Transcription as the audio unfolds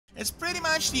as pretty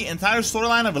much the entire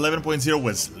storyline of 11.0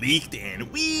 was leaked and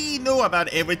we know about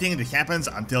everything that happens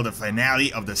until the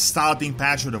finale of the starting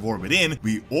patch of the War Within,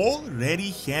 we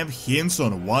already have hints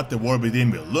on what the War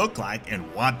Within will look like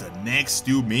and what the next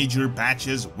two major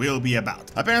patches will be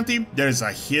about. Apparently, there's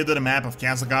a hidden map of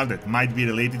Khaz'Algar that might be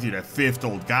related to the 5th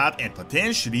Old God and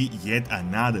potentially yet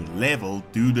another level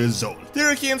to the zone.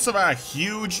 There are hints of a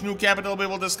huge new capital we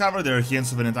will discover, there are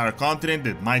hints of an entire continent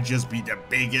that might just be the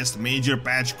biggest major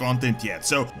patch content yet.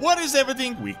 So what is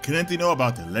everything we currently know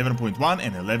about 11.1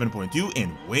 and 11.2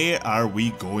 and where are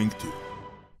we going to?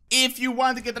 If you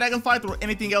want to get Dragonflight or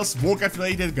anything else Vork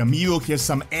affiliated, Gamigo has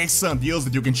some excellent deals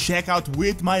that you can check out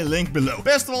with my link below.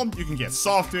 Best of all, you can get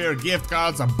software, gift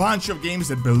cards, a bunch of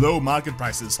games at below market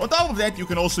prices. On top of that, you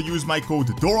can also use my code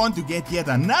DORON to get yet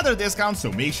another discount,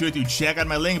 so make sure to check out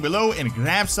my link below and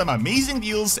grab some amazing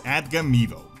deals at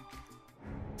Gamigo.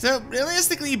 So,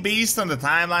 realistically, based on the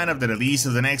timeline of the release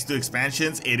of the next two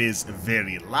expansions, it is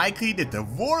very likely that the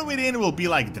War Within will be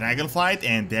like Dragonflight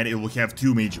and that it will have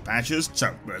two major patches.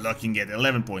 So, we're looking at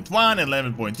 11.1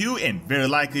 and 11.2 and very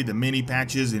likely the mini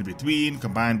patches in between,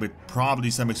 combined with probably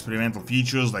some experimental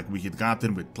features like we had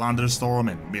gotten with Plunderstorm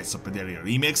and Myths of Pandaria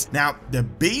Remix. Now, the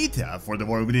beta for the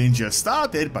War Within just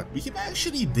started, but we have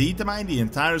actually data mined the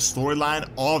entire storyline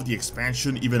of the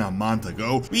expansion even a month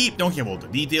ago. We don't have all the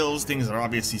details, things are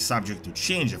obviously subject to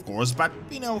change, of course, but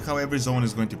we know how every zone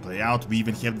is going to play out. We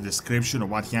even have the description of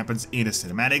what happens in the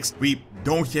cinematics. We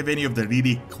don't have any of the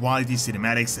really quality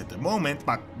cinematics at the moment,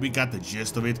 but we got the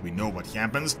gist of it, we know what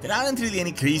happens. There aren't really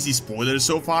any crazy spoilers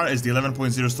so far, as the 11.0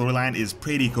 storyline is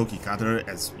pretty cookie cutter,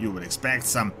 as you would expect.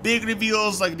 Some big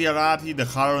reveals like the Arati, the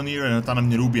Haronir, and a ton of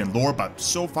Nerubian lore, but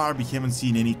so far we haven't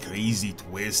seen any crazy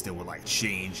twist that would like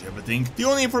change everything. The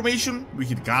only information we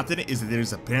had gotten is that there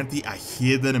is apparently a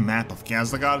hidden map of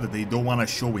Khaz'Algar that they don't want to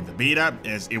show in the beta,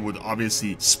 as it would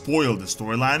obviously spoil the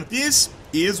storyline. This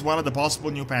is one of the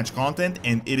possible new patch content,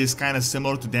 and it is kind of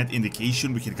similar to that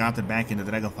indication we had gotten back in the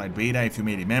Dragonflight beta, if you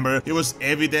may remember. It was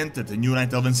evident that the new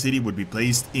Night Elven city would be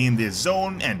placed in this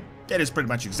zone, and that is pretty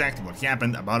much exactly what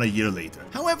happened about a year later.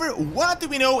 However, what do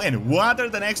we know and what are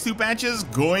the next two patches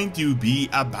going to be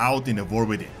about in the War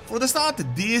Within? For the start,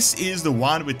 this is the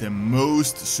one with the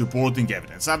most supporting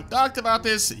evidence. I've talked about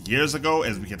this years ago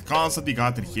as we had constantly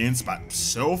gotten hints, but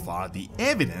so far the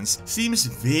evidence seems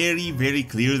very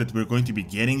clear that we're going to be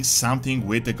getting something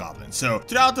with the goblins. So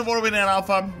throughout the War Within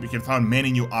Alpha, we have found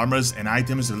many new armors and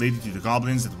items related to the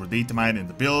goblins that were data mined in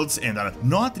the builds and are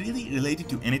not really related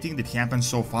to anything that happened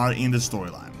so far in the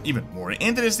storyline. Even more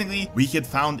interestingly, we had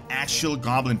found actual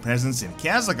goblin presence in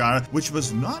Khaz'Algar, which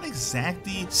was not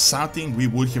exactly something we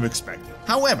would have expected.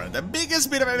 However, the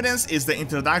biggest bit of evidence is the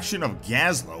introduction of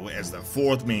Gazlo as the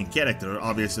fourth main character,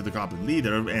 obviously the goblin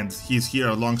leader, and he's here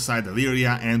alongside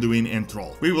Illyria, Anduin, and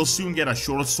Troll. We will soon get a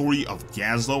short story of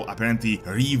Gazlo apparently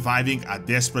reviving a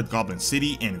desperate goblin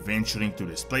city and venturing to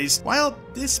this place. While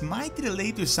this might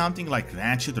relate to something like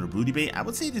Ratchet or Booty Bay, I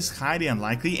would say it is highly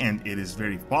unlikely, and it is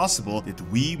very possible that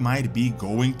we might be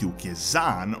going to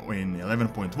Kazan in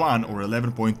 11.1 or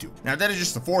 11.2. Now that is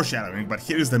just a foreshadowing, but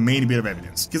here is the main bit of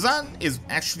evidence. Kazan is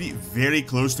actually very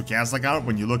close to Khaz'Algar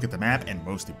when you look at the map, and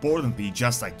most importantly,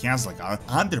 just like Khaz'Algar,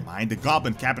 Undermine, the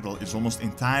goblin capital, is almost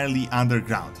entirely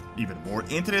underground. Even more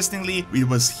interestingly, it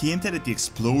was hinted at the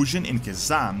explosion in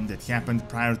Kazan that happened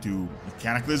prior to the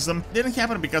Cataclysm didn't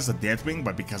happen because of Deathwing,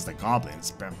 but because the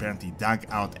goblins apparently dug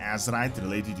out Azerite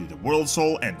related to the World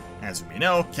Soul, and as you may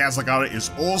know, Khaz'Algar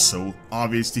is also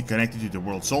obviously connected to the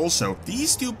World Soul, so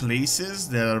these two places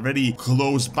that are very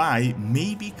close by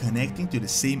may be connecting to the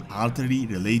same artery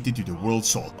related to the World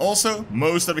Soul. Also,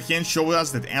 most of the hints show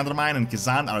us that Undermine and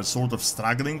Kazan are sort of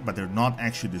struggling, but they're not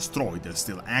actually destroyed, they're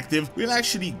still active. We've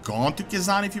actually gone to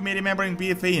Kazan, if you may remember, in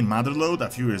BFA in Motherlode a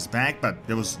few years back, but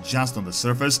that was just on the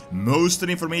surface. Most of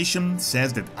the information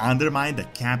says that Undermine, the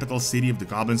capital city of the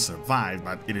goblins, survived,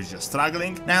 but it is just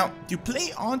struggling. Now, to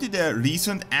play onto the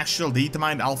recent actual data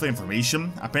mined alpha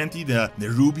information, apparently the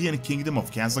Nerubian kingdom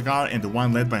of Khaz'Algar and the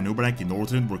one led by Nubarak in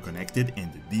Northern were connected,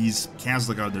 and these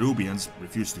Khaz'Algar Nerubians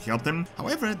refused to help them.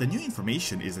 However, the new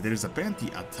information is that there is apparently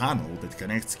a tunnel that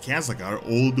connects Khaz'Algar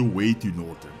all the way to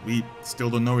Northern. We still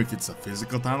don't know if it's a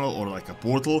physical tunnel or like a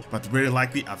portal, but very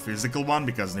likely a physical one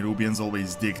because Nerubians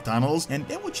always dig tunnels, and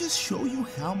that would just show you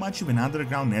how much of an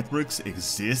underground network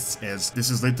exists, as this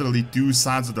is literally two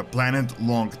sides of the planet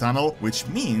long tunnel, which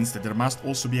means that there must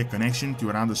also be a connection to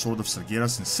around the sword of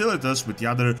Sargeras and Silitus with the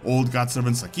other old god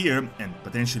servant Sakir, and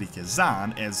potentially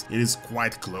Kazan, as it is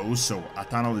quite close, so a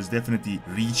tunnel is definitely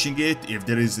reaching it if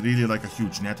there is really like a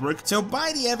huge network. So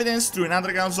by the evidence through an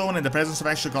underground zone and the presence of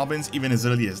actual goblins even as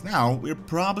early as now, we're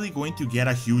probably going to get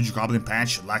a huge goblin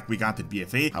patch like we got in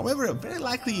BFA. However, very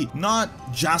likely not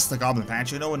just a goblin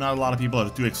patch. I know not a lot of people are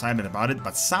too excited about it,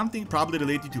 but something probably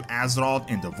related to Azeroth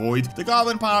and the Void. The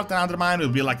goblin part and Undermine will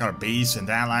be like our base and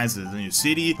allies in the new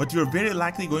city, but you're very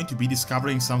likely going to be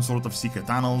discovering some sort of secret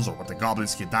tunnels or what the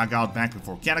goblins had dug out back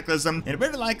before Cataclysm, and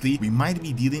very likely we might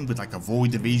be dealing with like a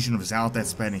Void invasion of Xal'atath that's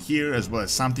spanning here, as well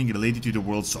as something related to the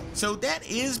World Soul. So that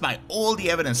is, by all the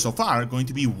evidence so far, going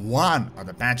to be one of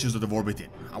the patches of the War Within.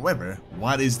 However,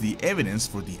 what is the evidence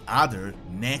for the other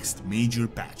next major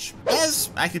patch? As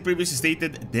I had previously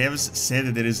stated, devs said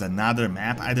that there is another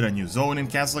map, either a new zone in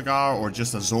Khaz'Algar or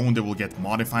just a zone that will get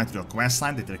modified to a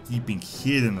questline that they're keeping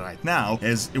hidden right now,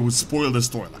 as it would spoil the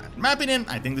storyline. In my opinion,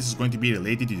 I think this is going to be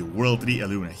related to the World 3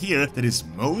 Eluna here, that is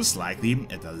most likely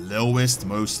at the lowest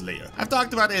most layer. I've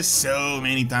talked about this so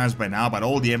many times by now, but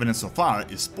all the evidence so far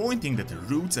is pointing that the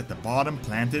roots at the bottom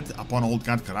planted upon Old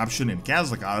God corruption in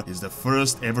Khaz'Algar is the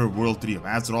first ever World 3 of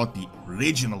Azeroth, the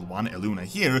original one, Eluna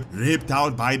here, ripped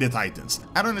out by the Titans.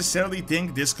 I don't necessarily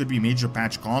think this could be major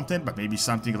patch content, but maybe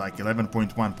something like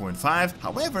 11.1.5.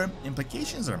 However,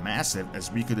 implications are massive,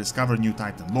 as we could discover new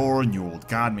Titan lore, new Old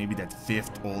God, maybe that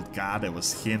 5th Old God that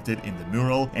was hinted in the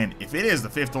mural, and if it is the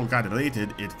 5th Old God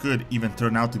related, it could even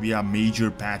turn out to be a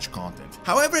major patch content.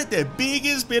 However, the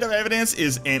biggest bit of evidence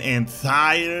is an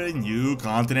entire new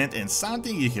continent, and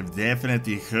something you have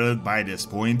definitely heard by this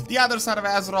point. The other side of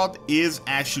Azeroth is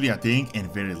actually a thing,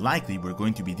 and very likely we're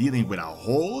going to be dealing with a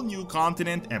whole new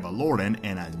continent, Evaloran,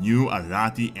 and a new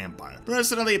Arati Empire.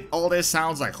 Personally, all this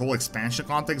sounds like whole expansion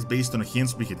context based on the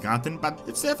hints we had gotten, but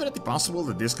it's definitely possible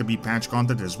that this could be patch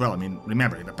content as well. I mean,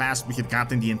 remember, in the past we had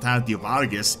gotten the entirety of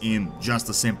Argus in just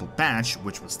a simple patch,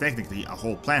 which was technically a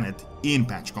whole planet in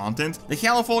patch content. The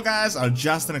Hellfall guys are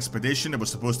just an expedition that was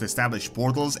supposed to establish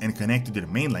portals and connect to their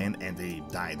mainland, and they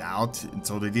died out, and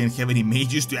so they didn't have any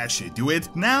mages to actually do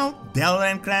it. Now,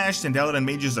 Dalaran crashed and Dalaran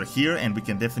mages are here, and we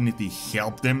can definitely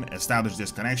help them establish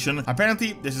this connection.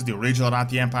 Apparently, this is the original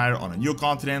Arati Empire on a new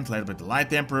continent, led by the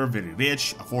Light Emperor, very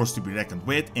rich, a force to be reckoned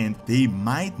with, and they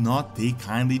might not take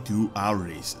kindly to our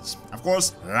races. Of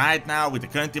course, right now, with the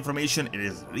current information, it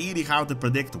is really hard to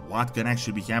predict what can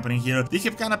actually be happening here. They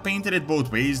have kind of painted it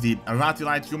both ways. The Arati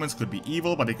Light humans could be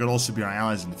evil, but they could also be our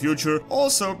allies in the future.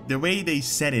 Also, the way they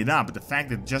set it up, the fact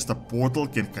that just a portal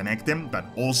can connect them, but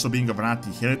also being of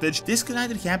Arati heritage, this could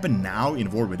either happen now in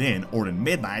War Within or in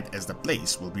Midnight, as the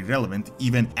place will be relevant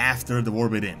even after the War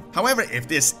Within. However, if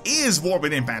this is War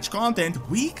Within patch content,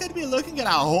 we could be looking at a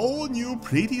whole new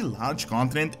pretty large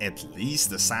continent, at least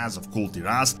the size of Kul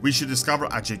Tiras. We should discover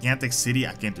a gigantic city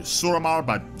akin to Suramar,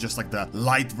 but just like the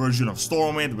light version of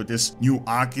Stormwind, with this new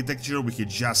architecture we had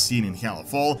just seen in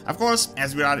Hellfall. Of course,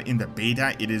 as we are in the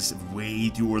beta, it is way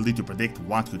too early to predict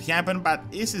what could happen,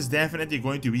 but this is definitely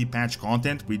going to be patch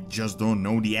content. We just don't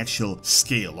know the actual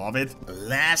scale of it.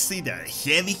 Lastly, there are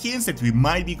heavy hints that we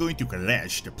might be going to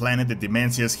Kalesh, the planet that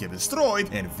Demensias had destroyed,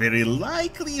 and very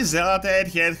likely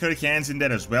Xal'atath had her hands in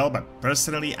that as well, but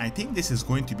personally, I think this is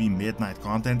going to be Midnight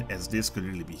content, as this could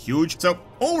really be huge. So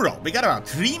overall, we got about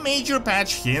 3 major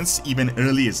patch hints even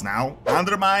early as now: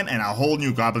 Undermine and a whole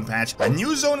new Goblin patch, a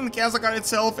new zone in Khaz'Algar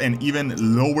itself, and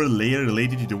even lower layer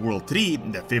related to the World 3,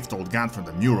 the 5th Old God from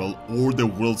the mural, or the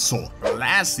World Soul.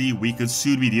 Lastly, we could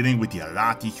soon be dealing with the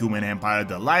Arati human empire,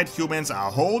 the Light humans, a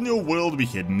whole new world we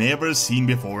had never seen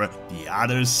before, the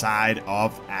other side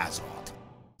of Azeroth.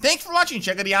 Thanks for watching.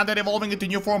 Check out the Undead evolving into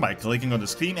new form by clicking on the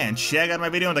screen, and check out my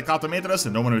video on the Cult of Mithras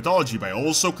and Roman mythology by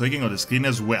also clicking on the screen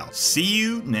as well. See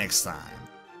you next time.